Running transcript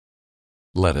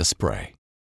Let us pray.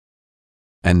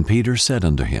 And Peter said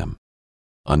unto him,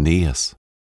 Aeneas,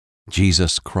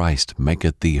 Jesus Christ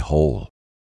maketh thee whole.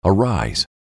 Arise,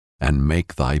 and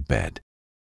make thy bed.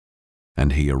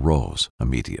 And he arose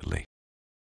immediately.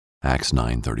 Acts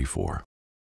 9:34.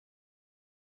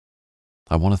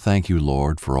 I want to thank you,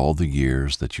 Lord, for all the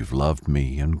years that you've loved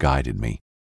me and guided me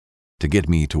to get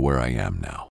me to where I am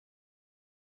now.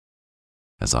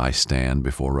 As I stand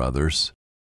before others,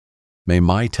 may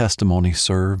my testimony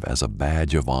serve as a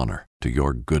badge of honor to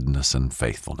your goodness and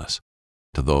faithfulness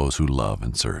to those who love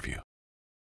and serve you.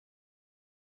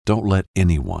 Don't let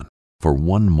anyone, for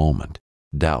one moment,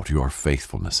 doubt your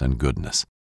faithfulness and goodness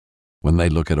when they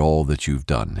look at all that you've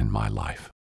done in my life.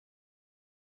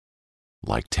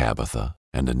 Like Tabitha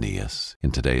and Aeneas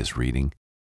in today's reading,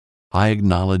 I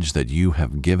acknowledge that you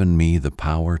have given me the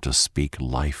power to speak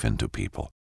life into people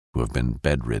who have been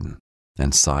bedridden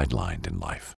and sidelined in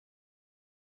life.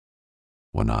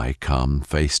 When I come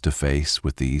face to face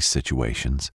with these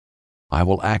situations, I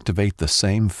will activate the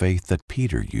same faith that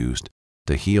Peter used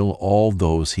to heal all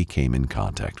those he came in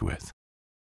contact with.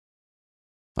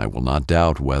 I will not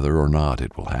doubt whether or not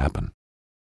it will happen.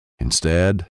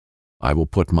 Instead, I will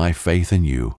put my faith in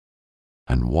you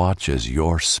and watch as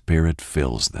your Spirit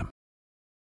fills them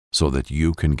so that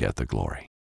you can get the glory.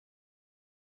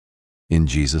 In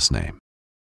Jesus' name,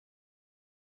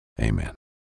 amen.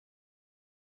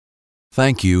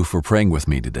 Thank you for praying with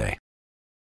me today.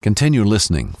 Continue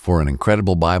listening for an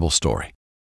incredible Bible story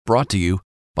brought to you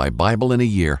by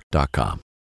BibleInAYear.com.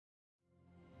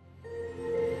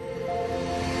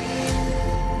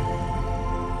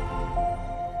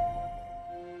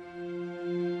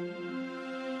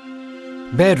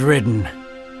 Bedridden.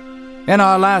 In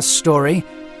our last story,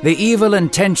 the evil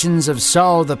intentions of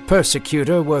Saul the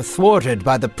persecutor were thwarted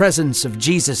by the presence of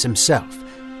Jesus himself.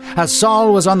 As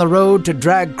Saul was on the road to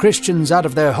drag Christians out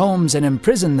of their homes and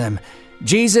imprison them,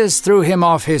 Jesus threw him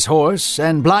off his horse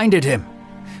and blinded him.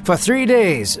 For 3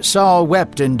 days Saul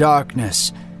wept in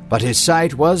darkness, but his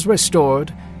sight was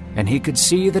restored, and he could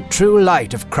see the true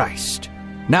light of Christ.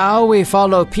 Now we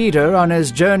follow Peter on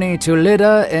his journey to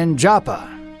Lydda and Joppa.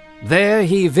 There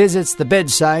he visits the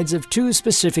bedsides of 2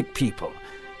 specific people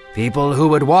who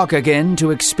would walk again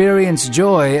to experience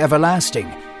joy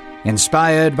everlasting,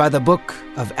 inspired by the book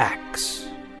of Acts.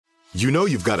 You know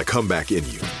you've got a comeback in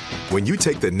you. When you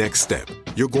take the next step,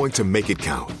 you're going to make it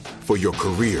count. For your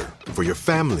career, for your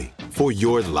family, for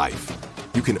your life.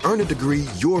 You can earn a degree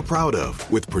you're proud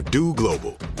of with Purdue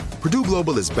Global. Purdue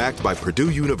Global is backed by Purdue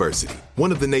University,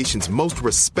 one of the nation's most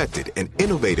respected and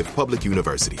innovative public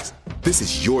universities. This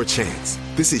is your chance.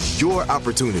 This is your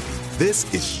opportunity. This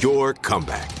is your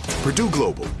comeback. Purdue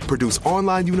Global, Purdue's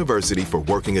online university for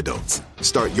working adults.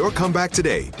 Start your comeback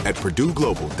today at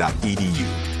purdueglobal.edu.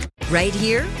 Right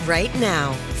here, right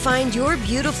now. Find your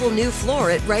beautiful new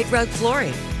floor at Right Rug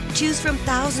Flooring. Choose from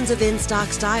thousands of in-stock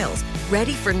styles,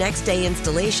 ready for next day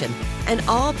installation, and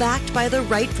all backed by the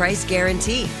right price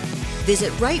guarantee.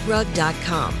 Visit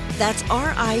rightrug.com. That's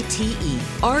RITERUG.com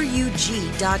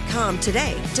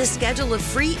today to schedule a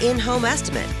free in-home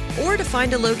estimate or to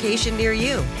find a location near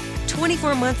you.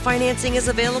 24-month financing is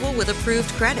available with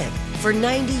approved credit. For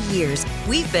 90 years,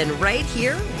 we've been right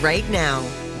here, right now.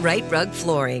 Right Rug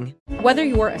Flooring. Whether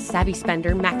you're a savvy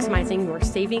spender maximizing your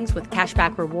savings with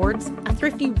cashback rewards, a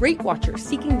thrifty rate watcher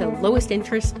seeking the lowest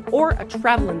interest, or a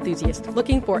travel enthusiast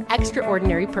looking for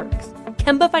extraordinary perks,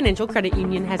 Kemba Financial Credit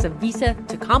Union has a visa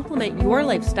to complement your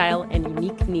lifestyle and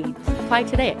unique needs. Apply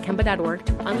today at Kemba.org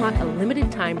to unlock a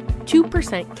limited-time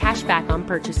 2% cash back on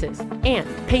purchases and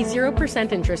pay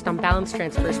 0% interest on balance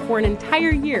transfers for an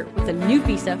entire year with a new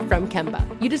visa from Kemba.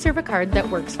 You deserve a card that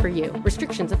works for you.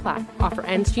 Restrictions apply. Offer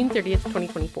ends June 30th,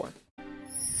 2024.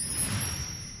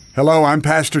 Hello, I'm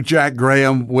Pastor Jack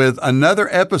Graham with another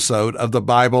episode of the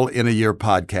Bible in a Year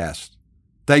podcast.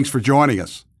 Thanks for joining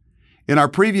us. In our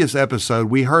previous episode,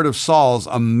 we heard of Saul's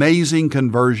amazing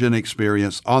conversion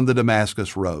experience on the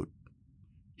Damascus Road.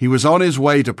 He was on his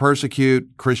way to persecute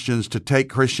Christians, to take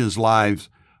Christians' lives,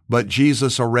 but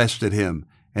Jesus arrested him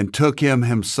and took him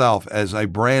himself as a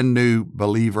brand new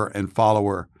believer and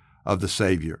follower of the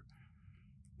Savior.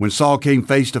 When Saul came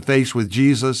face to face with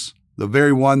Jesus, the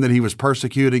very one that he was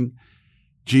persecuting,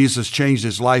 Jesus changed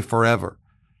his life forever.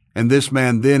 And this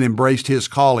man then embraced his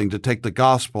calling to take the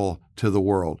gospel to the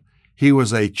world. He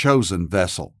was a chosen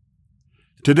vessel.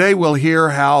 Today we'll hear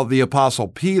how the Apostle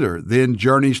Peter then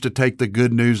journeys to take the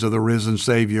good news of the risen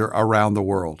Savior around the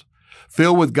world.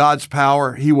 Filled with God's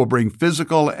power, he will bring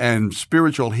physical and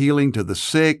spiritual healing to the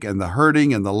sick and the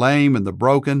hurting and the lame and the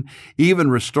broken, even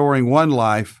restoring one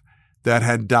life that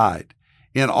had died.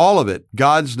 In all of it,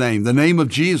 God's name, the name of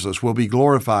Jesus, will be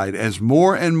glorified as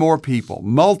more and more people,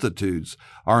 multitudes,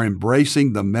 are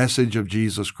embracing the message of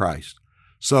Jesus Christ.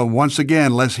 So once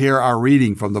again, let's hear our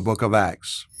reading from the book of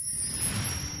Acts.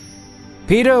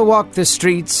 Peter walked the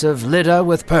streets of Lydda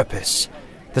with purpose.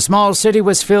 The small city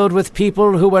was filled with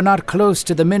people who were not close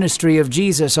to the ministry of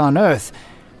Jesus on earth,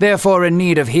 therefore in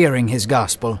need of hearing his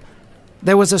gospel.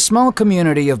 There was a small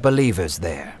community of believers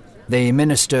there. They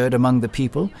ministered among the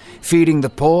people, feeding the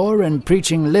poor and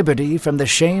preaching liberty from the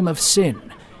shame of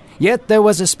sin. Yet there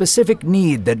was a specific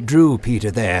need that drew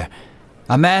Peter there.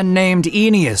 A man named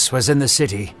Aeneas was in the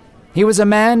city. He was a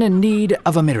man in need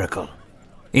of a miracle.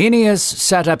 Aeneas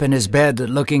sat up in his bed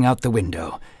looking out the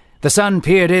window. The sun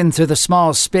peered in through the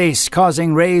small space,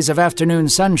 causing rays of afternoon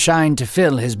sunshine to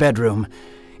fill his bedroom.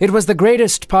 It was the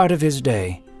greatest part of his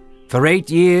day. For 8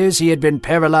 years he had been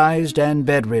paralyzed and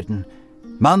bedridden.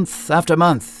 Month after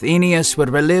month, Aeneas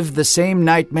would relive the same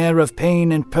nightmare of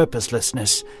pain and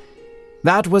purposelessness.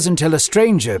 That was until a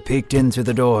stranger peeked in through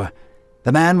the door.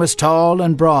 The man was tall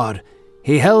and broad.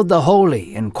 He held the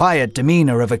holy and quiet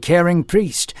demeanor of a caring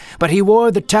priest, but he wore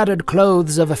the tattered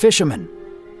clothes of a fisherman.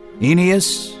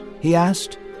 "Aeneas?" he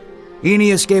asked.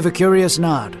 Aeneas gave a curious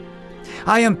nod.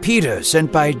 "I am Peter,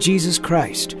 sent by Jesus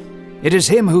Christ. It is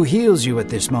him who heals you at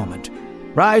this moment.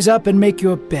 Rise up and make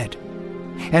your bed."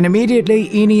 And immediately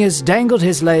Aeneas dangled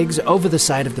his legs over the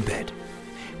side of the bed.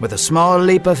 With a small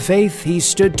leap of faith, he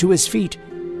stood to his feet.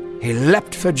 He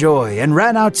leapt for joy and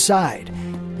ran outside,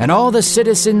 and all the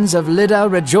citizens of Lydda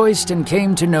rejoiced and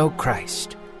came to know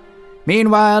Christ.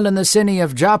 Meanwhile, in the city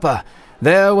of Joppa,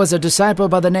 there was a disciple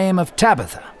by the name of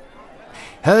Tabitha.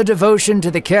 Her devotion to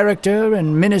the character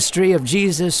and ministry of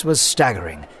Jesus was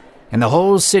staggering, and the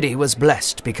whole city was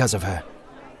blessed because of her.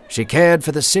 She cared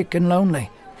for the sick and lonely.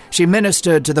 She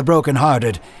ministered to the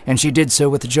broken-hearted, and she did so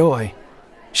with joy.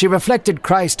 She reflected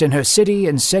Christ in her city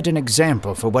and set an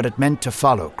example for what it meant to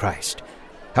follow Christ.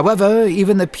 However,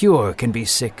 even the pure can be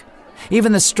sick.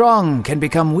 Even the strong can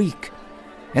become weak.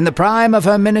 In the prime of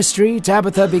her ministry,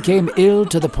 Tabitha became ill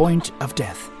to the point of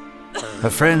death. Her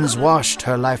friends washed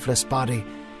her lifeless body.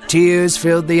 Tears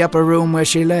filled the upper room where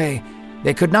she lay.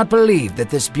 They could not believe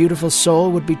that this beautiful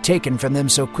soul would be taken from them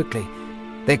so quickly.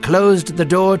 They closed the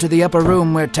door to the upper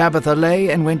room where Tabitha lay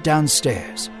and went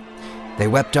downstairs. They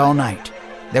wept all night.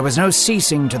 There was no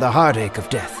ceasing to the heartache of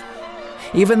death.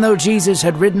 Even though Jesus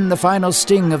had ridden the final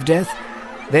sting of death,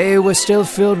 they were still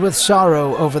filled with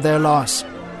sorrow over their loss.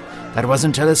 That was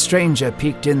until a stranger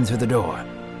peeked in through the door.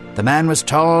 The man was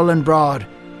tall and broad.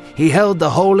 He held the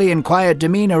holy and quiet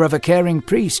demeanor of a caring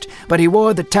priest, but he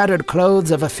wore the tattered clothes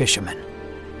of a fisherman.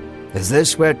 "Is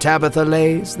this where Tabitha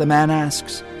lays?" the man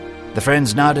asks. The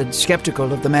friends nodded,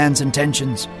 skeptical of the man's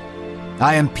intentions.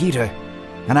 "I am Peter,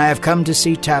 and I have come to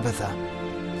see Tabitha."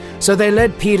 So they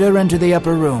led Peter into the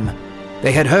upper room.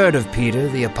 They had heard of Peter,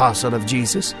 the apostle of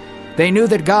Jesus. They knew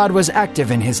that God was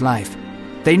active in his life.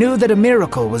 They knew that a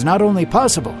miracle was not only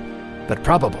possible, but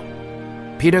probable.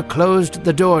 Peter closed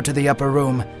the door to the upper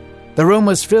room. The room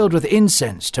was filled with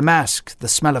incense to mask the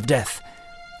smell of death.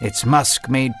 Its musk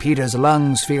made Peter's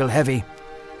lungs feel heavy.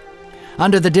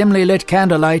 Under the dimly lit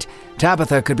candlelight,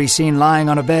 Tabitha could be seen lying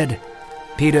on a bed.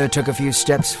 Peter took a few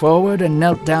steps forward and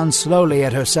knelt down slowly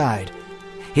at her side.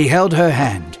 He held her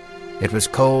hand. It was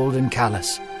cold and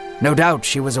callous. No doubt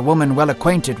she was a woman well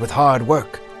acquainted with hard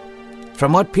work.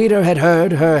 From what Peter had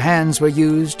heard, her hands were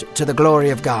used to the glory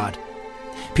of God.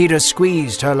 Peter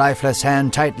squeezed her lifeless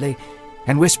hand tightly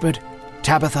and whispered,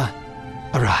 "Tabitha,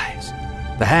 arise."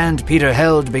 The hand Peter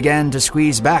held began to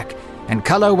squeeze back, and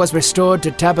color was restored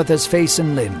to Tabitha's face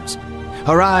and limbs.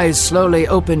 Her eyes slowly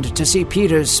opened to see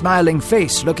Peter's smiling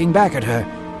face looking back at her.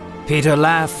 Peter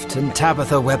laughed, and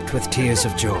Tabitha wept with tears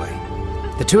of joy.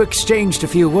 The two exchanged a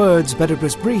few words, but it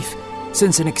was brief,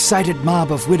 since an excited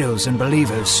mob of widows and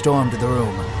believers stormed the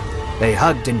room. They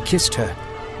hugged and kissed her.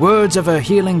 Words of her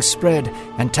healing spread,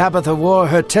 and Tabitha wore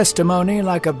her testimony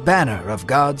like a banner of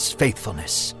God's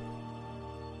faithfulness.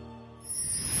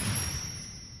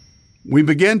 We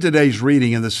begin today's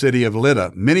reading in the city of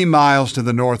Lydda, many miles to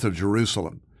the north of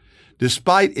Jerusalem.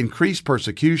 Despite increased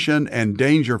persecution and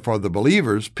danger for the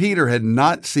believers, Peter had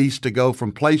not ceased to go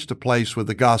from place to place with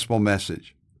the gospel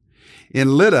message.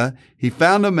 In Lydda, he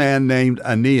found a man named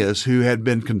Aeneas who had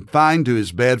been confined to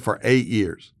his bed for 8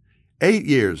 years. 8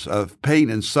 years of pain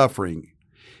and suffering.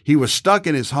 He was stuck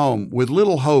in his home with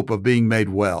little hope of being made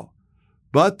well.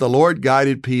 But the Lord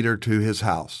guided Peter to his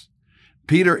house.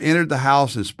 Peter entered the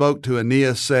house and spoke to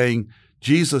Aeneas, saying,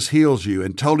 "Jesus heals you,"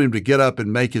 and told him to get up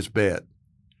and make his bed.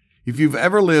 If you've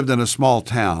ever lived in a small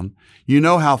town, you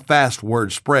know how fast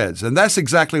word spreads, and that's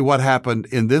exactly what happened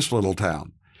in this little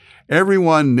town.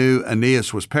 Everyone knew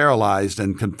Aeneas was paralyzed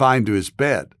and confined to his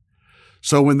bed.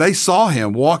 So when they saw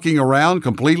him walking around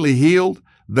completely healed,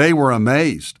 they were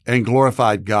amazed and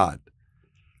glorified God.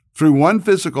 Through one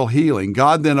physical healing,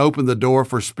 God then opened the door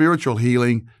for spiritual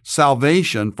healing,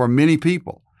 salvation for many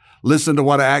people. Listen to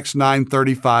what Acts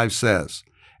 9:35 says.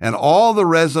 And all the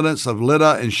residents of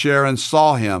Lydda and Sharon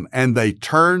saw him, and they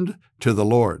turned to the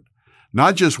Lord.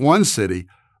 Not just one city,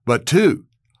 but two.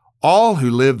 All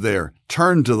who lived there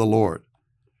turned to the Lord.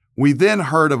 We then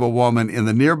heard of a woman in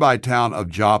the nearby town of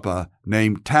Joppa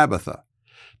named Tabitha.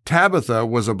 Tabitha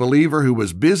was a believer who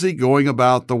was busy going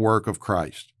about the work of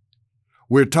Christ.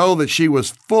 We're told that she was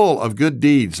full of good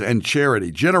deeds and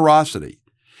charity, generosity.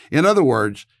 In other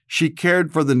words, she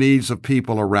cared for the needs of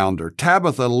people around her.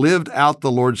 Tabitha lived out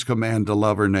the Lord's command to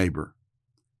love her neighbor.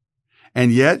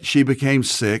 And yet she became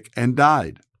sick and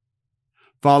died.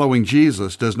 Following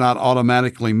Jesus does not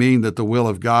automatically mean that the will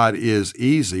of God is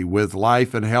easy with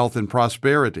life and health and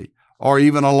prosperity, or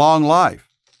even a long life.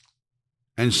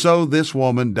 And so this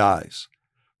woman dies.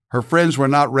 Her friends were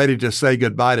not ready to say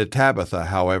goodbye to Tabitha,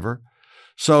 however.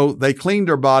 So they cleaned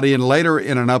her body and laid her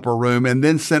in an upper room and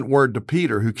then sent word to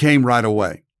Peter, who came right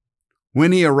away.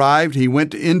 When he arrived, he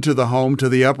went into the home to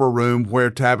the upper room where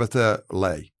Tabitha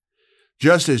lay.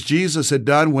 Just as Jesus had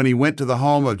done when he went to the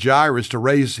home of Jairus to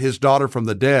raise his daughter from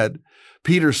the dead,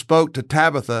 Peter spoke to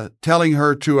Tabitha, telling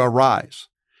her to arise.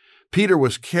 Peter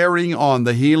was carrying on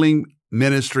the healing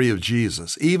ministry of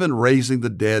Jesus, even raising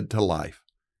the dead to life.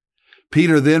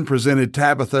 Peter then presented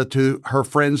Tabitha to her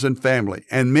friends and family,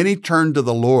 and many turned to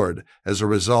the Lord as a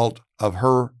result of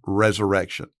her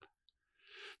resurrection.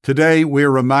 Today, we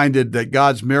are reminded that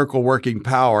God's miracle-working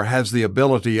power has the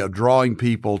ability of drawing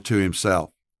people to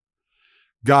himself.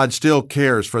 God still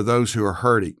cares for those who are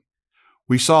hurting.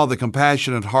 We saw the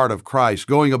compassionate heart of Christ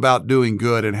going about doing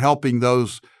good and helping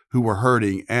those who were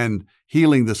hurting and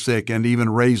healing the sick and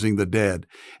even raising the dead.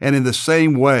 And in the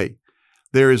same way,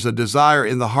 there is a desire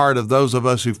in the heart of those of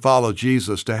us who follow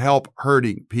Jesus to help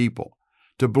hurting people,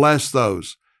 to bless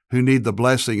those who need the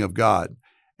blessing of God,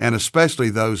 and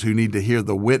especially those who need to hear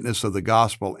the witness of the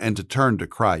gospel and to turn to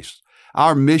Christ.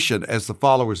 Our mission as the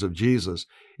followers of Jesus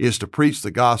is to preach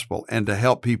the gospel and to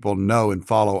help people know and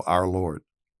follow our Lord.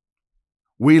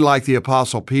 We, like the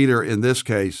Apostle Peter in this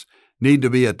case, need to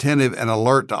be attentive and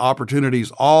alert to opportunities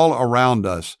all around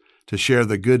us to share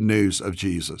the good news of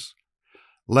Jesus.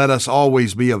 Let us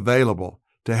always be available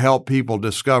to help people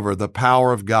discover the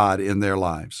power of God in their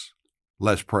lives.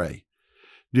 Let's pray.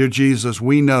 Dear Jesus,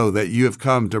 we know that you have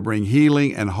come to bring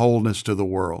healing and wholeness to the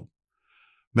world.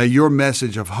 May your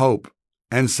message of hope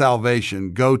and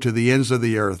salvation go to the ends of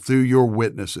the earth through your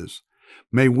witnesses.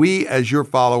 May we, as your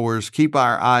followers, keep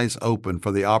our eyes open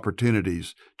for the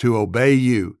opportunities to obey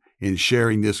you in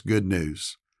sharing this good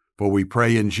news. For we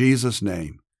pray in Jesus'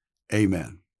 name,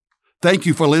 amen. Thank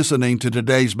you for listening to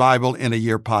today's Bible in a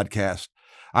Year podcast.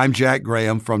 I'm Jack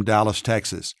Graham from Dallas,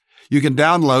 Texas. You can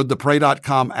download the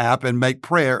Pray.com app and make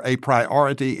prayer a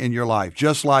priority in your life,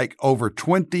 just like over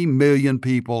 20 million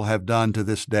people have done to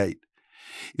this date.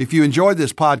 If you enjoyed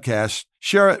this podcast,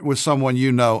 share it with someone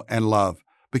you know and love,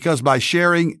 because by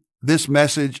sharing this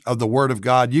message of the Word of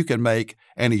God, you can make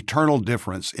an eternal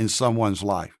difference in someone's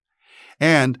life.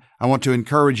 And I want to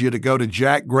encourage you to go to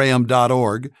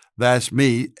jackgraham.org. That's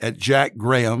me at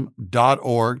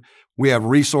jackgraham.org. We have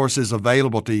resources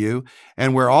available to you,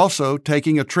 and we're also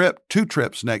taking two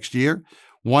trips next year,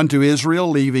 one to Israel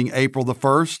leaving April the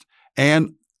 1st,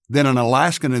 and then an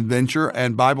Alaskan adventure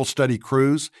and Bible study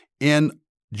cruise in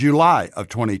July of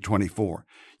 2024.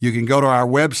 You can go to our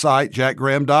website,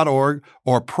 jackgraham.org,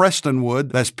 or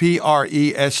Prestonwood, that's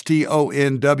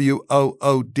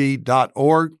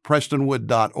PRESTONWOOD.org,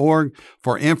 prestonwood.org,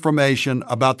 for information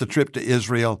about the trip to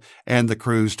Israel and the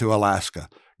cruise to Alaska.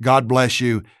 God bless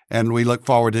you, and we look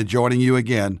forward to joining you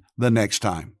again the next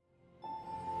time.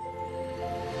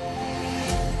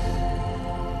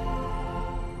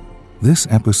 This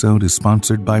episode is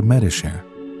sponsored by MediShare,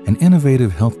 an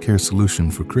innovative healthcare solution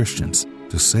for Christians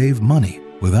to save money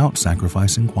without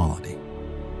sacrificing quality.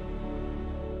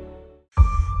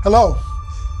 Hello,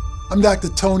 I'm Dr.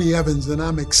 Tony Evans, and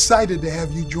I'm excited to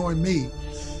have you join me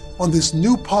on this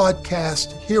new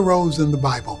podcast, Heroes in the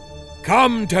Bible.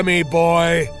 Come to me,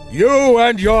 boy. You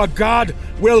and your God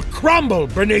will crumble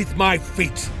beneath my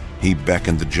feet. He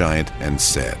beckoned the giant and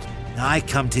said, I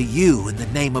come to you in the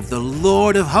name of the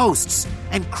Lord of hosts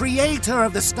and creator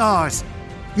of the stars.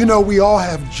 You know, we all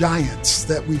have giants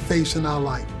that we face in our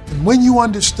life. And when you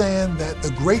understand that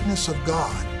the greatness of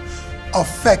God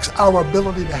affects our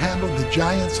ability to handle the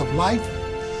giants of life,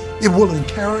 it will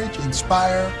encourage,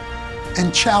 inspire,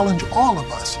 and challenge all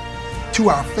of us to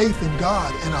our faith in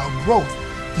God and our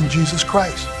growth in Jesus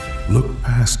Christ. Look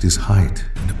past his height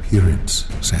and appearance,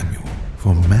 Samuel,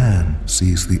 for man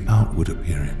sees the outward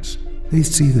appearance. They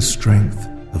see the strength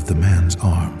of the man's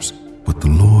arms, but the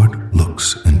Lord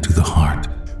looks into the heart.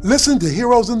 Listen to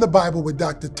Heroes in the Bible with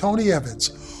Dr. Tony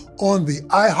Evans on the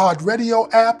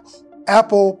iHeartRadio app,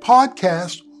 Apple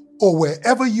Podcast, or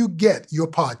wherever you get your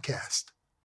podcast.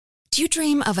 Do you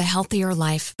dream of a healthier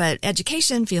life, but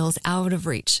education feels out of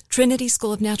reach? Trinity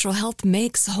School of Natural Health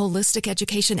makes holistic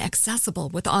education accessible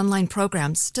with online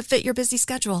programs to fit your busy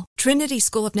schedule. Trinity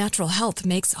School of Natural Health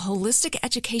makes holistic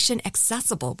education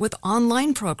accessible with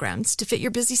online programs to fit your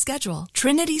busy schedule.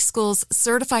 Trinity School's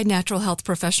Certified Natural Health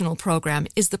Professional Program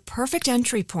is the perfect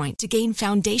entry point to gain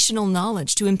foundational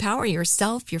knowledge to empower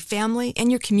yourself, your family,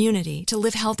 and your community to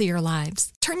live healthier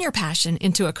lives. Turn your passion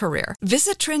into a career.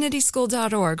 Visit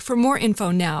trinityschool.org for more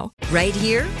info now. Right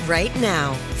here, right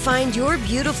now. Find your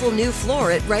beautiful new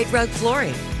floor at Right Rug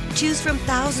Flooring. Choose from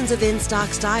thousands of in-stock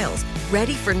styles,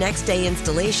 ready for next day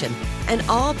installation, and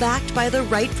all backed by the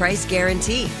right price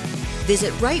guarantee.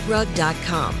 Visit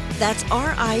rightrug.com. That's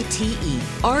RITERUG.com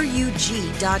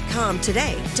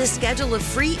today to schedule a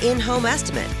free in-home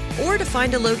estimate or to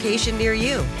find a location near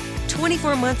you.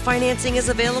 24-month financing is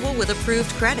available with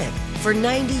approved credit. For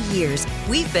 90 years,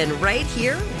 we've been right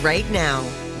here, right now.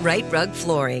 Right Rug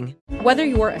Flooring. Whether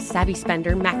you're a savvy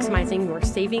spender maximizing your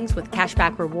savings with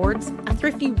cashback rewards, a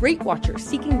thrifty rate watcher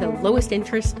seeking the lowest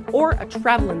interest, or a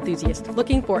travel enthusiast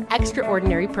looking for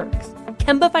extraordinary perks,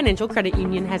 Kemba Financial Credit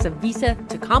Union has a visa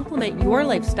to complement your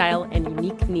lifestyle and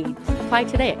unique needs. Apply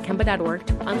today at Kemba.org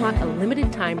to unlock a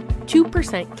limited time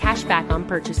 2% cash back on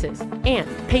purchases and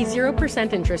pay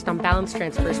 0% interest on balance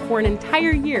transfers for an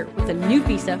entire year with a new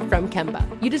visa from Kemba.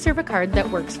 You deserve a card that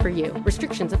works for you.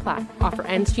 Restrictions apply. Offer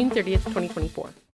ends June 30th, 2024.